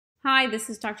Hi, this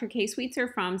is Dr. Kaye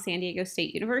Sweetser from San Diego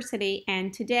State University,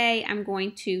 and today I'm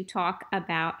going to talk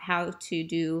about how to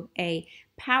do a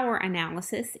power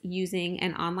analysis using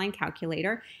an online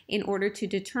calculator in order to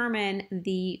determine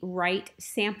the right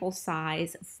sample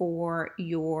size for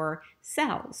your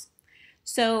cells.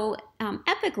 So,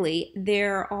 ethically,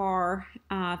 there are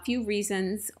a few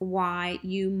reasons why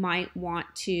you might want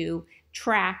to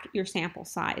track your sample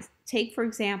size. Take, for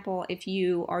example, if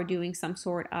you are doing some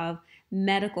sort of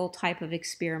medical type of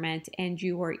experiment and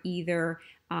you are either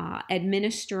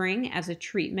administering as a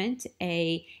treatment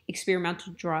a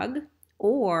experimental drug,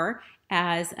 or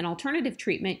as an alternative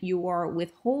treatment you are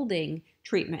withholding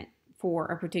treatment for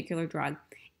a particular drug.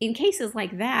 In cases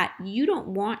like that, you don't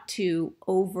want to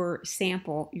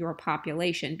oversample your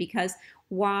population, because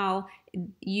while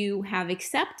you have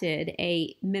accepted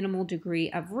a minimal degree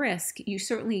of risk, you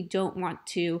certainly don't want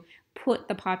to put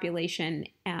the population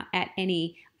at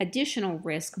any additional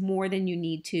risk more than you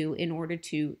need to in order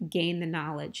to gain the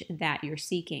knowledge that you're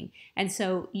seeking. And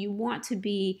so you want to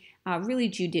be really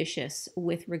judicious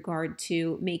with regard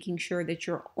to making sure that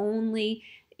you're only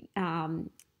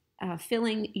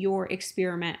filling your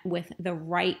experiment with the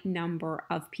right number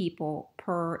of people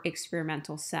per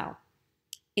experimental cell.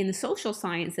 In the social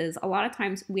sciences, a lot of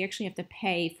times we actually have to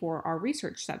pay for our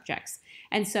research subjects.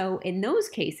 And so in those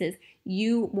cases,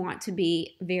 you want to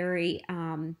be very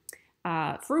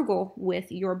frugal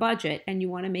with your budget, and you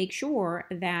want to make sure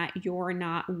that you're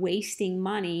not wasting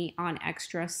money on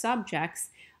extra subjects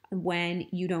when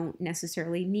you don't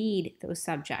necessarily need those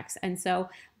subjects. And so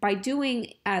by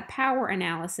doing a power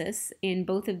analysis in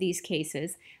both of these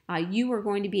cases, you are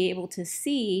going to be able to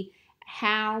see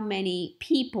how many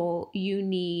people you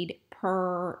need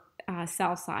per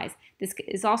cell size. This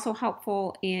is also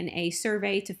helpful in a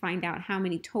survey to find out how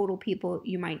many total people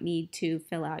you might need to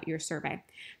fill out your survey.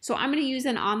 So I'm going to use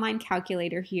an online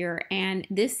calculator here, and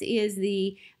this is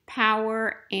the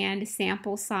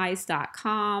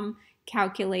powerandsamplesize.com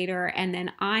calculator, and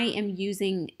then I am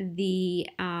using the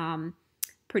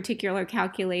particular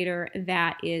calculator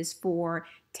that is for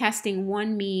testing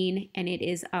one mean, and it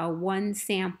is a one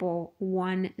sample,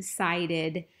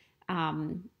 one-sided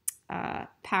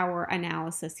power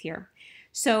analysis here.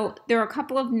 So there are a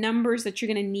couple of numbers that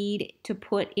you're going to need to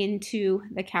put into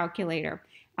the calculator.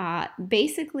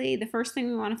 Basically, the first thing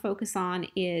we want to focus on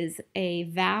is a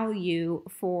value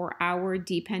for our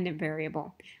dependent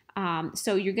variable.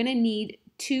 So you're going to need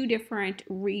two different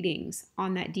readings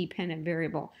on that dependent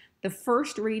variable. The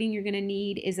first reading you're going to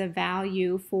need is a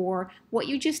value for what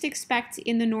you just expect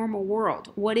in the normal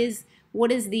world. What is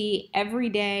the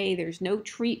everyday, there's no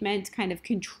treatment kind of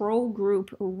control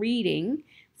group reading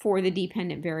for the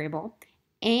dependent variable?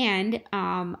 And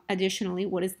additionally,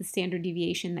 what is the standard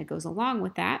deviation that goes along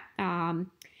with that? And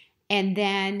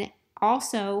then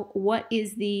also, what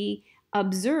is the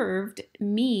observed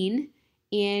mean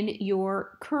in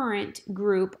your current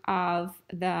group of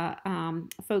the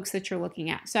folks that you're looking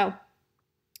at? So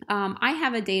I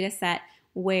have a data set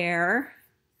where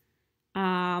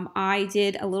I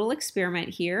did a little experiment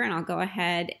here, and I'll go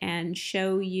ahead and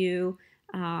show you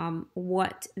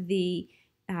what the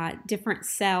different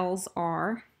cells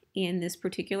are in this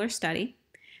particular study.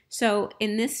 So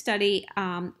in this study,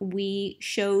 we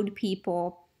showed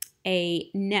people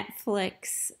a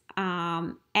Netflix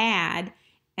ad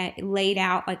laid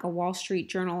out like a Wall Street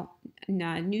Journal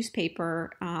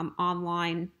newspaper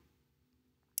online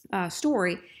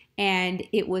story, and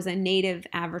it was a native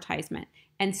advertisement.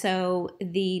 And so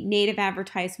the native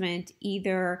advertisement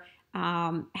either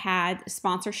had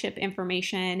sponsorship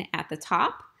information at the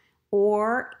top,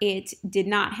 or it did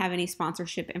not have any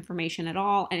sponsorship information at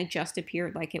all, and it just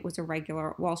appeared like it was a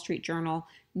regular Wall Street Journal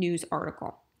news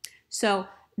article. So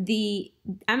I'm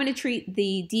going to treat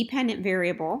the dependent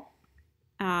variable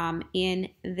in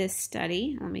this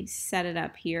study. Let me set it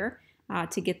up here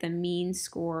to get the mean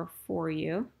score for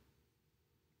you.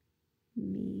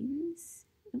 Means,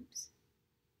 oops.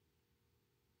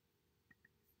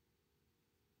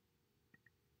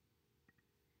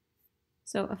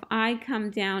 So if I come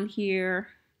down here,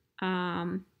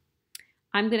 I'm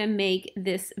going to make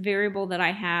this variable that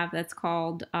I have that's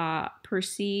called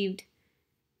perceived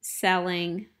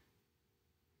selling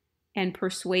and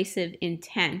persuasive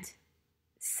intent,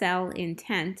 cell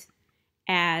intent,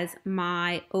 as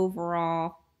my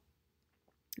overall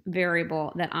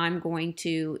variable that I'm going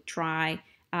to try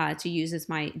to use as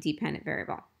my dependent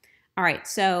variable. All right,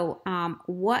 so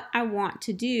what I want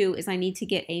to do is I need to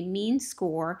get a mean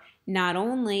score not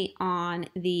only on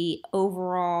the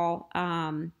overall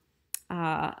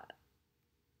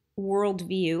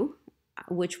worldview,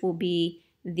 which will be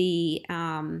the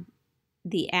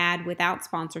the ad without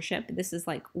sponsorship. This is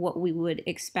like what we would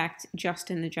expect just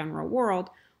in the general world,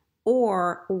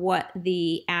 or what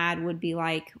the ad would be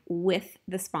like with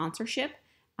the sponsorship,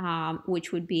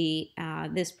 which would be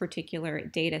this particular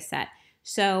data set.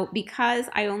 So because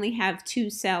I only have 2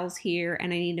 cells here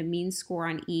and I need a mean score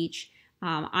on each,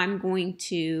 I'm going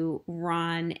to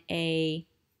run a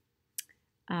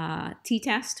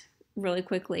t-test really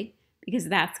quickly, because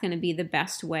that's going to be the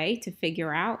best way to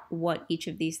figure out what each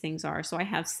of these things are. So I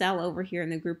have cell over here in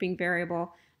the grouping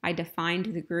variable. I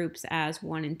defined the groups as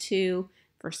 1 and 2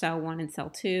 for cell 1 and cell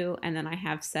 2, and then I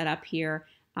have set up here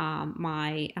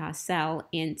my cell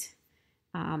int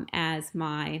as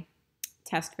my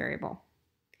test variable.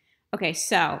 Okay,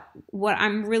 so what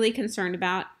I'm really concerned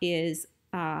about is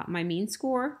my mean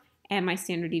score and my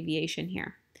standard deviation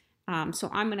here. So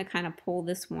I'm going to kind of pull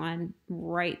this one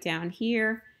right down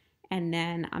here, and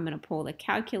then I'm going to pull the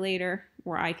calculator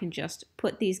where I can just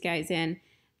put these guys in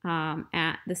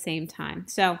at the same time.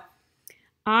 So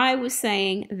I was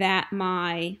saying that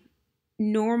my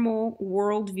normal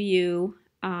worldview,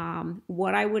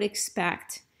 what I would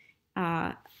expect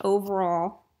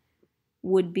overall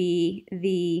would be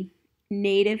the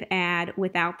native ad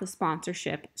without the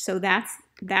sponsorship. So that's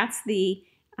the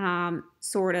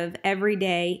sort of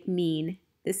everyday mean.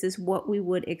 This is what we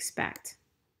would expect.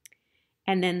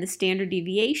 And then the standard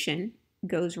deviation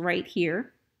goes right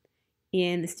here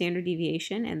in the standard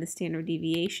deviation, and the standard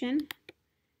deviation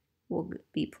will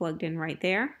be plugged in right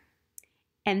there.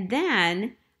 And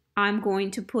then I'm going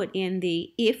to put in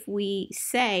the, if we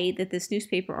say that this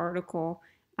newspaper article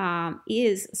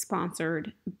is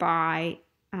sponsored by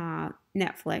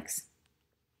Netflix,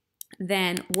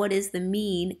 then what is the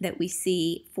mean that we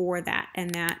see for that?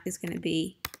 And that is going to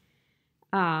be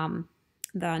the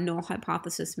null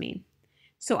hypothesis mean.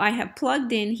 So I have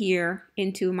plugged in here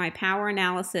into my power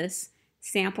analysis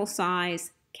sample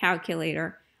size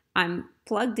calculator. I'm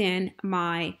plugged in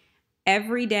my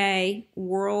everyday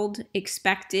world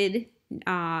expected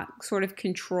sort of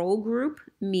control group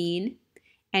mean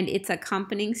and its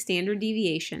accompanying standard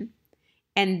deviation.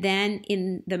 And then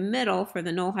in the middle for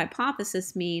the null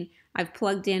hypothesis mean, I've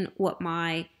plugged in what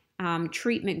my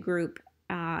treatment group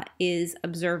is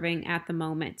observing at the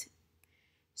moment.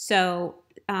 So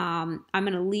I'm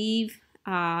going to leave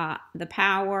the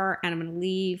power, and I'm going to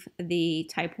leave the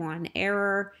type 1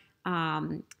 error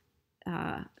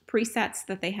presets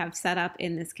that they have set up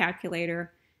in this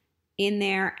calculator in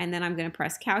there, and then I'm going to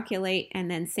press calculate, and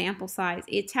then sample size.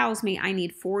 It tells me I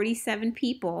need 47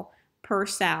 people per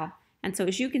cell. And so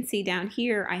as you can see down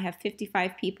here, I have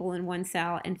 55 people in one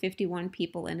cell and 51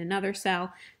 people in another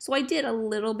cell. So I did a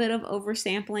little bit of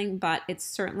oversampling, but it's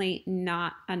certainly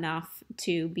not enough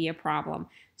to be a problem.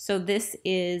 So this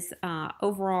is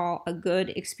overall a good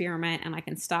experiment, and I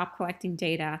can stop collecting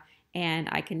data, and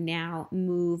I can now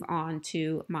move on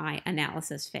to my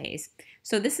analysis phase.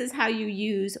 So this is how you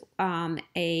use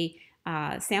a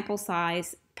sample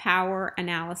size power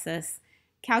analysis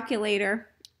calculator.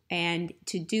 And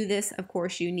to do this, of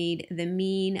course, you need the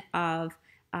mean of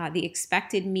the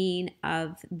expected mean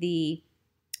of the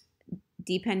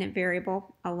dependent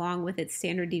variable along with its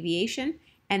standard deviation,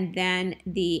 and then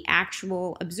the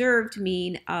actual observed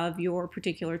mean of your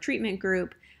particular treatment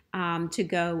group to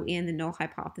go in the null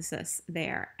hypothesis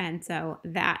there. And so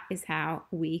that is how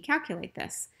we calculate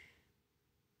this.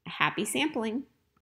 Happy sampling!